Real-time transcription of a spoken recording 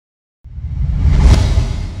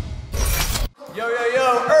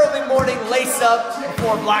lace up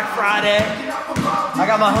before Black Friday. I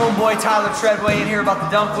got my homeboy Tyler Treadway in here about to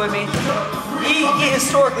dunk with me. He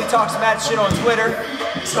historically talks mad shit on Twitter,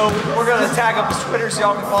 so we're gonna tag up his Twitter so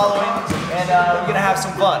y'all can follow him, and we're gonna have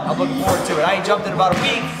some fun. I'm looking forward to it. I ain't jumped in about a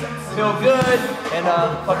week, feel good, and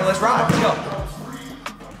fucking let's ride. Let's go.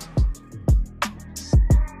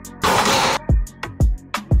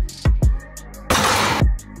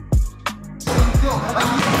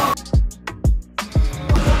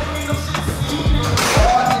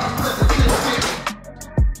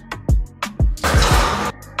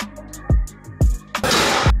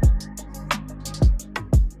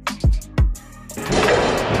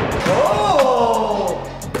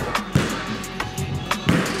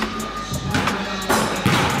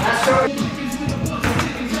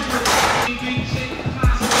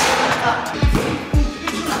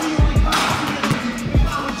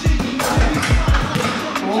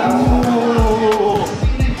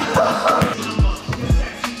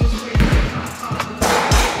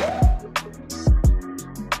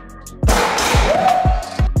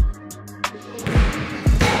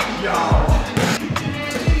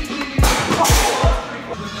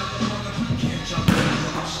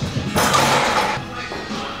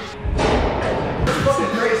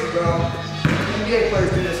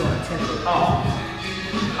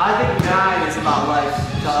 I think 9 is about like,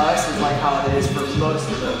 to us, is like how it is for most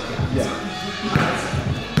of those guys. Yeah.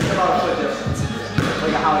 It's about a foot difference.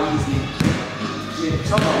 Like how easy.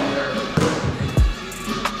 Some of them there,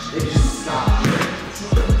 they just stop.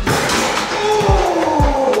 Ooh!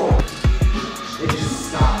 They just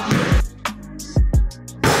stop.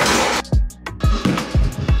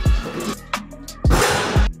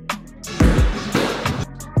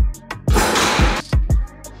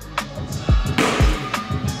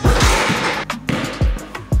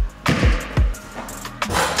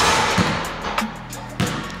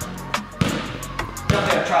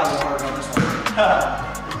 Try a little harder on this one.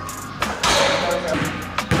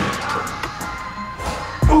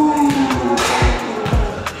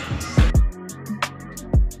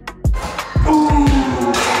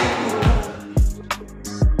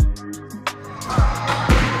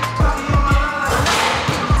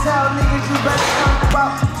 Tell niggas you better come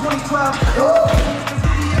about 2012.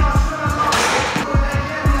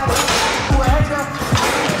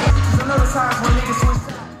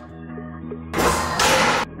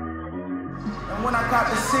 When I got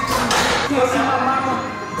the 6, can't see my mama.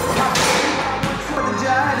 For the jail,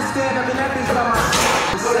 I had to stand up and that bitch by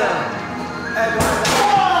myself. Go down.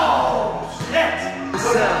 Oh, shit! Go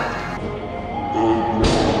down.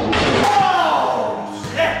 Oh,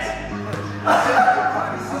 shit!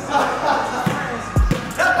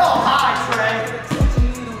 That's all high, Trey.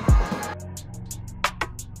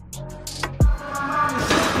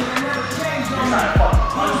 You're trying to fuck.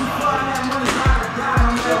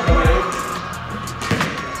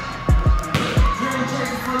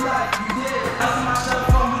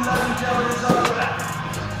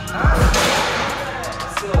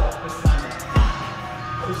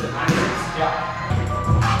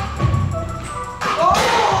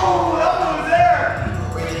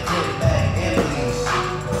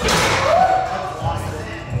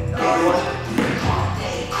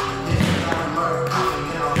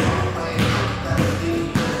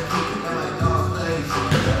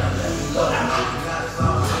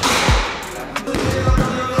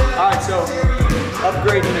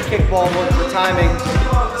 Upgrading the kickball look for timing,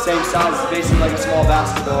 same size, basically like a small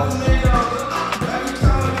basketball.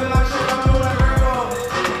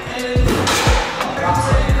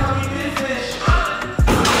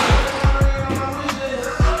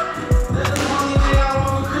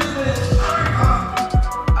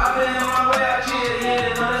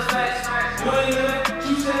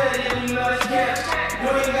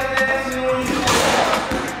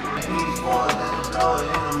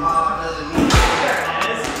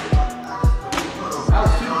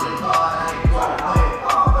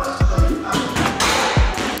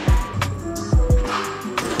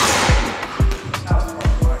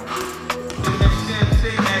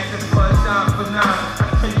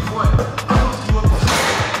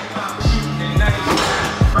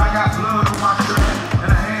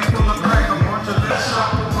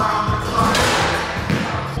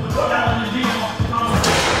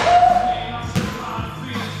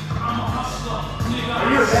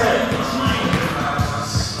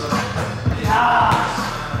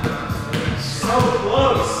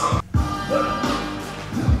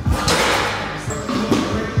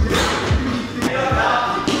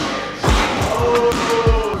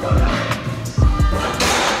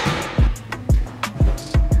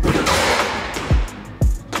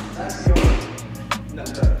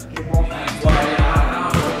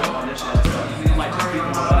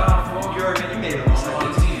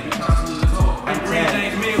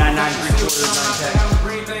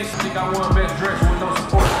 I won best dress with no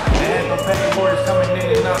support. They had no pay orders coming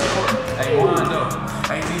in and out of court. Hey, Wando,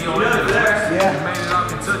 AT on the dress. Yeah. Made it out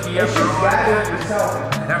Kentucky after all that.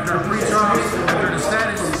 After the pre-trials, after the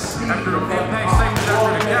status, after the impact statements, after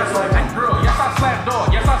the gas. Hey, girl, yes, I slap dog.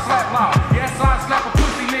 Yes, I slap loud. Yes, I slap a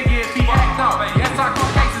pussy nigga if he act out. Yes, I go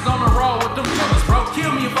cases on the road with them killers, bro. Kill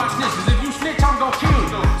me if I snitch, 'cause if you snitch, I'm gon' kill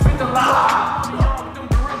you. Spend a lot.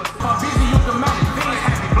 My busy, you can manage. Things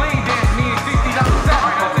happy. Bling dance me and $60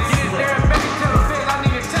 salary. Get it there and back. Tell the feds I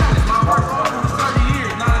need a challenge. My work was 30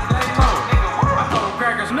 years, not a day low. I told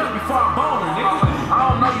crackers nut before I bone her, nigga. I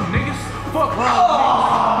don't know you niggas. Fuck wrong with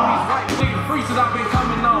these white nigga freezes I've been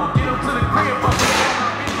coming on. Get them to the crib, fuck it.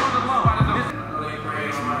 I've been on the low.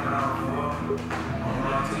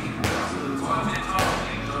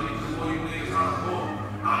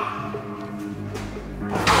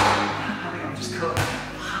 I'm just cooked.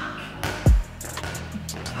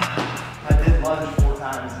 I did lunge 4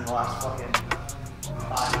 times in the last fucking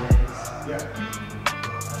 5 days. Yeah.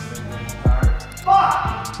 Fuck!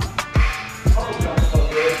 Oh, that's so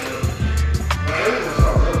good.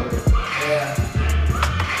 Yeah.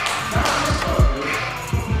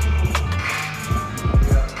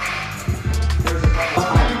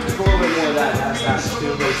 Just a little bit more of that. That's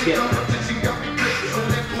too really skip.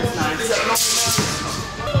 That's nice.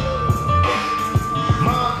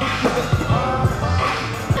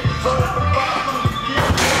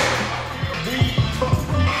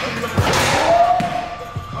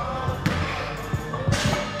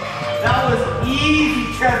 That was easy,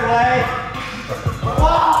 Treadway.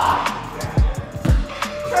 Wow!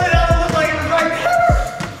 That looked like it was right there.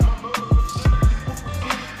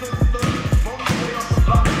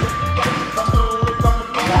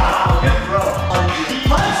 Wow, good bro.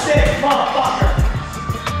 Punch it, motherfucker.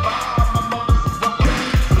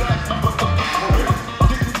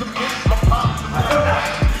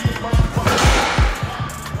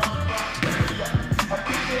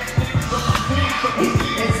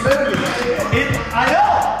 It's moving. I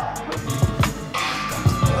know.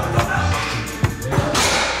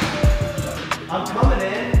 I'm coming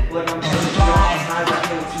in like I'm going to do all the times I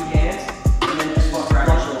can with 2 games, and then just fuck right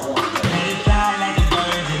off the wall. Let it fly like the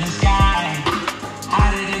birds in the sky. I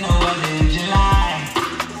didn't know what in July.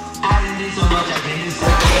 I did so much I can't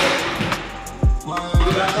decide.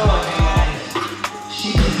 She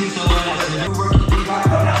just did so what I said. You work, you think I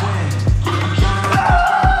win. I'm trying to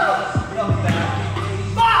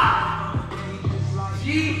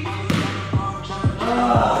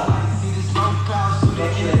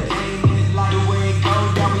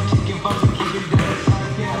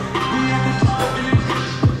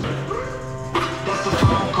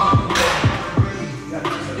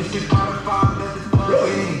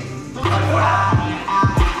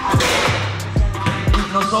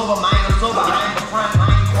Sober mind, I'm sober mind, the front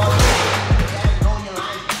line, know your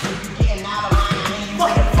line. If you getting out of line, then you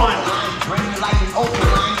fucking fun line. Bring you like an open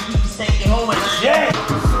line, keep you staying home and line. Yeah.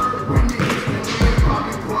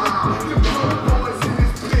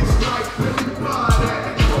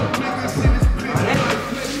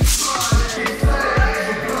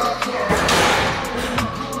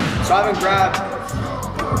 So I haven't grabbed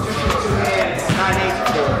 2 hands 9/8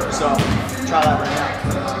 before, so try that right now.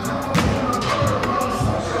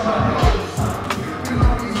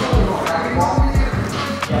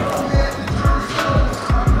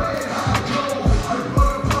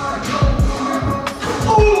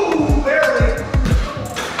 Ooh, barely.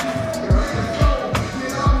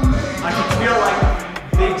 I can feel like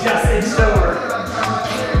they just inched over.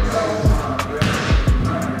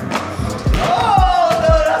 Oh,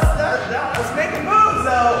 no, that's making moves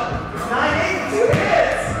though. 9/8, 2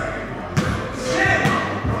 hits. Shit.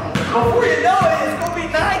 Before you know